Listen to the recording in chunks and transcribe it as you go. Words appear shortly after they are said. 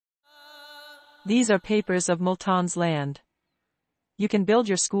These are papers of Multan's land. You can build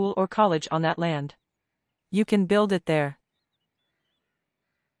your school or college on that land. You can build it there.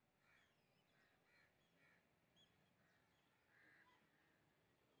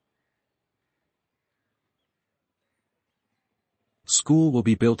 School will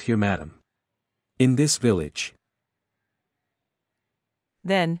be built here, madam. In this village.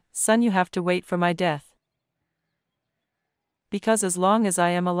 Then, son, you have to wait for my death. Because as long as I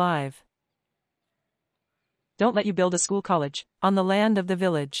am alive, don't let you build a school college on the land of the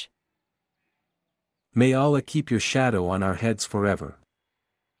village. May Allah keep your shadow on our heads forever.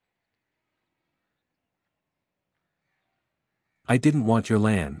 I didn't want your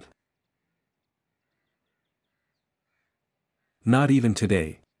land. Not even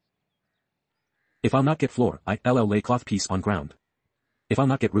today. If I'll not get floor, I'll lay cloth piece on ground. If I'll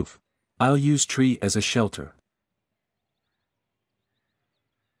not get roof, I'll use tree as a shelter.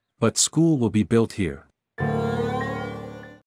 But school will be built here.